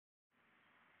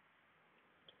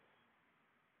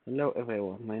Hello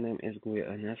everyone, my name is Gouya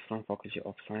Anass from Faculty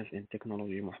of Science and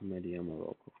Technology, Mohamed,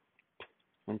 Morocco.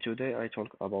 And today I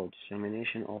talk about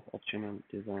determination of optimum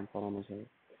design parameters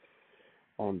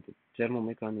on the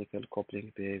thermomechanical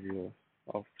coupling behavior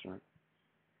of strands.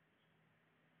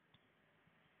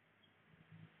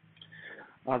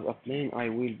 As a plan, I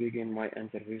will begin my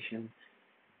intervention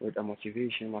with a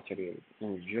motivation material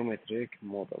and geometric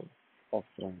model of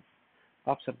strands.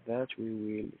 After that, we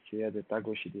will see the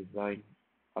Tagoshi design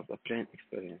as a plan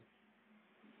experience,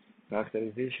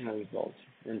 characterization results,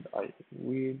 and I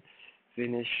will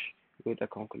finish with a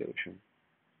conclusion.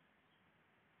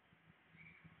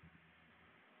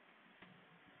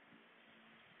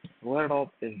 Whereof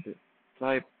is the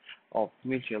type of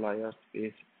multi-layer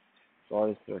space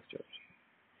solid structure.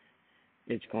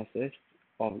 It consists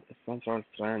of a central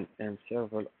strand and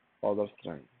several other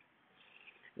strands.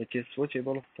 It is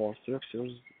suitable for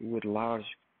structures with large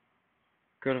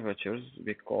curvatures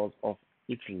because of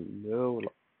its low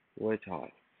weight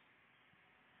height,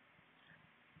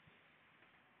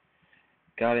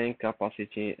 carrying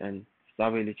capacity and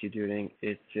stability during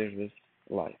its service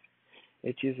life.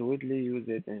 It is widely used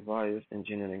in various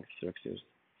engineering structures,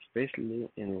 especially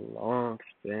in long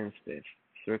span space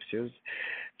structures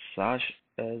such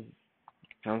as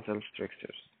tensile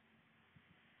structures.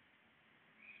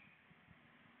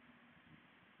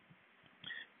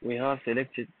 We have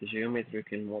selected the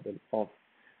geometrical model of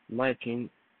 19.7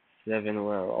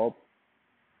 whereof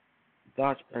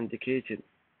that indicated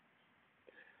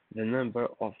the number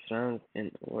of strands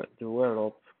in the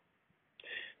whereof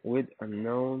with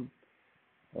unknown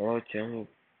rotating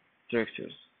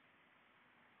structures,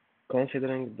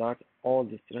 considering that all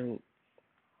the strands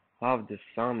have the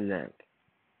same length,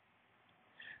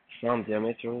 same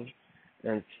diameter,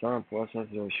 and same process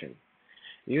duration.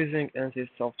 Using ANSYS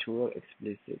software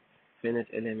explicit finite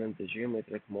element the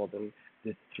geometric model,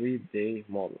 the 3D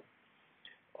model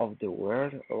of the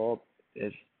whereof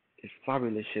is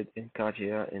established in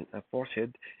CATIA and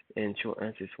imported into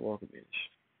ANSYS Workbench.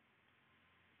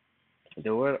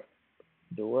 The where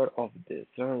the where of the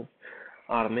strands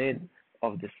are made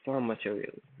of the same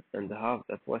material and have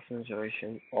a Poisson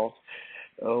duration of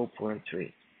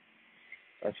 0.3.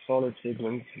 A solid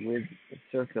segment with a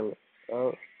circular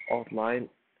outline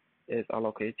is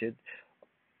allocated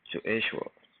to each word.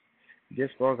 This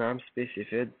program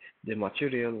specified the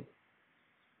material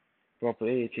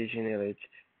property generate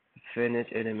finite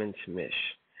element mesh,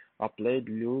 applied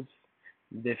loads,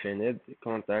 defined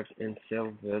contacts and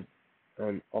solved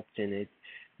and obtained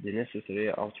the necessary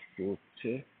output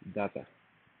data.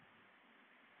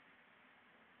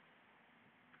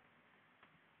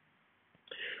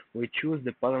 We choose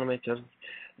the parameters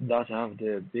that have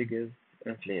the biggest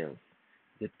influence,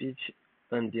 the pitch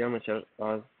and diameter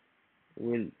as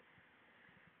well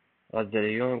as the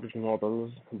Young's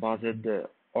model based the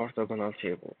orthogonal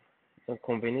table. A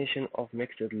combination of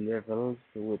mixed levels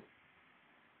with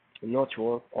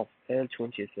network of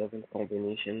L27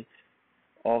 combination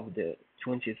of the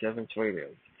 27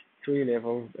 three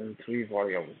levels and three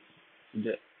variables.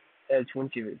 The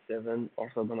L27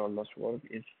 orthogonal network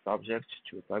is subject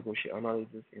to Tagoshi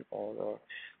analysis in order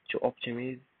to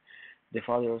optimize the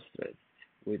failure stress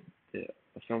with the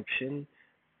assumption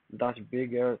that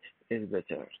bigger is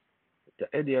better.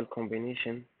 The ideal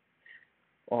combination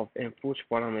of input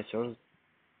parameters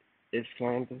is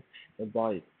found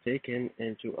by taking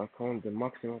into account the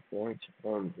maximum point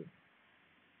on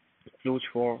the plot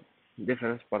for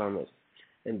different parameters,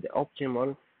 and the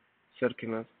optimal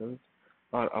circumstances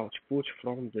are output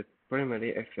from the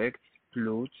primary effects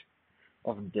plot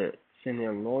of the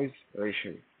signal noise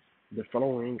ratio. The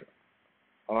following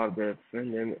are the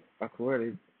findings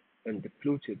acquired and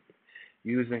plotted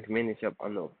using many-step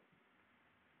analysis.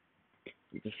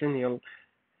 The signal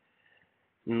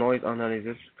noise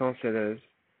analysis considers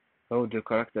how the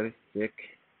characteristic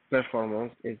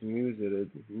performance is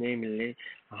measured, namely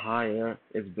higher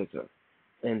is better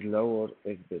and lower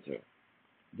is better.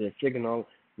 The signal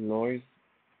noise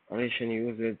ratio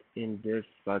used in this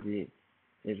study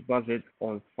is based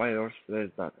on failure stress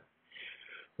data,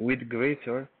 with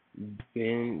greater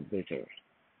being better,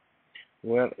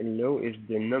 where low is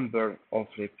the number of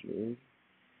replays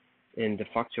in the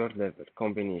factor level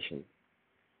combination,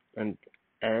 and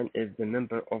n is the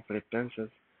number of references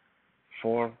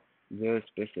for the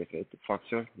specific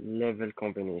factor level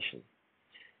combination.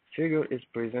 Figure is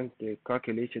present the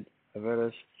calculated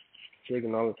average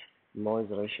signal noise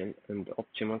ratio and the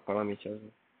optimal parameter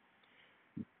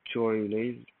to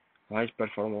release high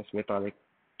performance metallic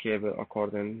cable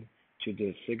according to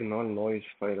the signal noise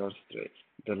failure stress.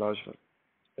 The larger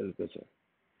is better.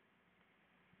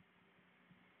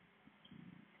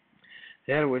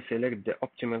 Here we select the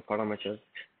optimal parameters: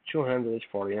 200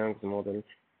 for Young's model,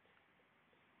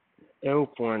 zero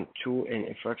point 0.2 in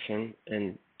infraction,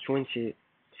 and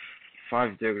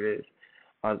 25 degrees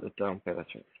as the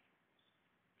temperature.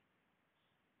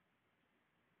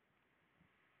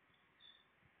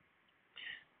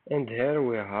 And here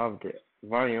we have the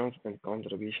variance and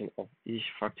contribution of each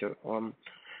factor on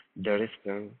the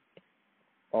response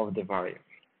of the variable.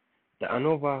 The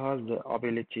ANOVA has the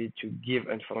ability to give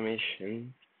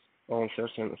information on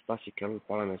certain statistical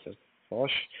parameters,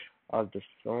 such as the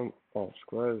sum of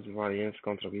squares, variance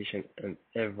contribution, and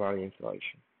F-variance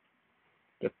ratio.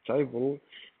 The table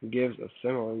gives a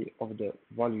summary of the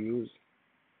values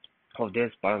of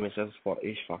these parameters for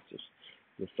each factor.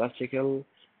 The statistical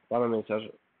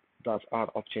parameters that are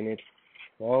obtained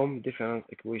from different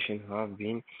equations have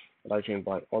been written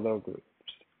by other groups.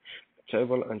 The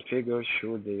table and figure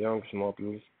show the Young's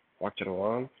models factor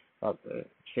 1 has a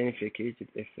significant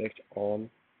effect on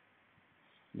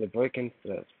the breaking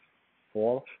stress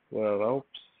 4 where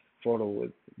ropes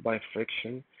followed by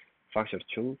friction, factor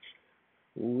 2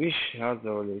 which has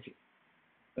a related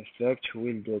effect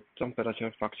while the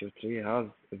temperature factor 3 has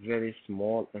a very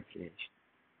small influence.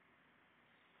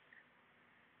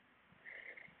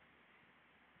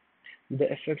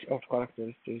 The effects of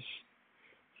characteristics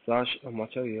such as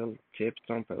material, type,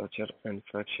 temperature, and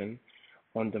friction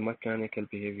on the mechanical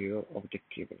behavior of the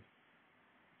cable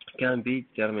can be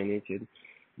determined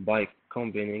by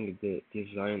combining the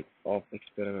design of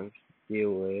experiments,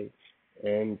 DOA,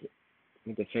 and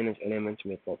the finite element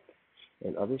method.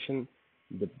 In addition,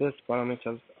 the best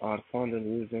parameters are found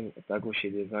using a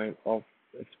Taguchi design of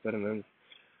experiments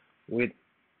with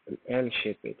an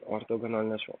L-shaped orthogonal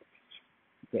network.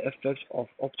 The effects of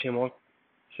optimal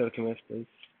circumstances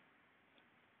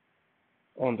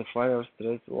on the fire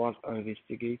stress was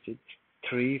investigated.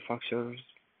 Three factors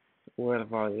were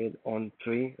varied on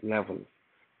three levels.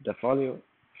 The fire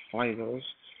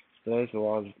stress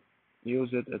was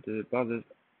used as the basis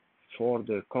for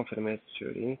the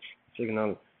confirmatory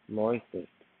signal noise test.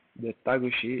 The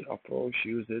Taguchi approach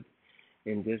used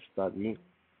in this study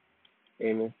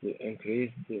aims to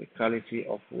increase the quality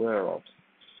of wearables,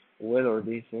 while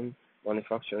reducing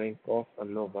manufacturing costs.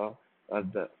 And Nova has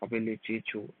the ability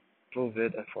to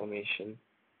provide information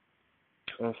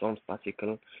on some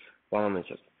statistical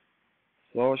parameters,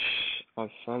 such as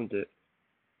some the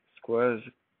squares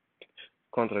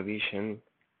contribution,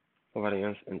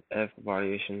 variance, and F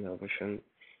variation equation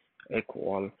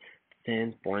equal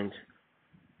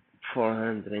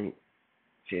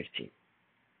 10.450.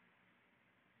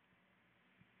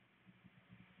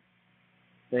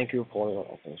 Thank you for your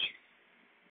attention.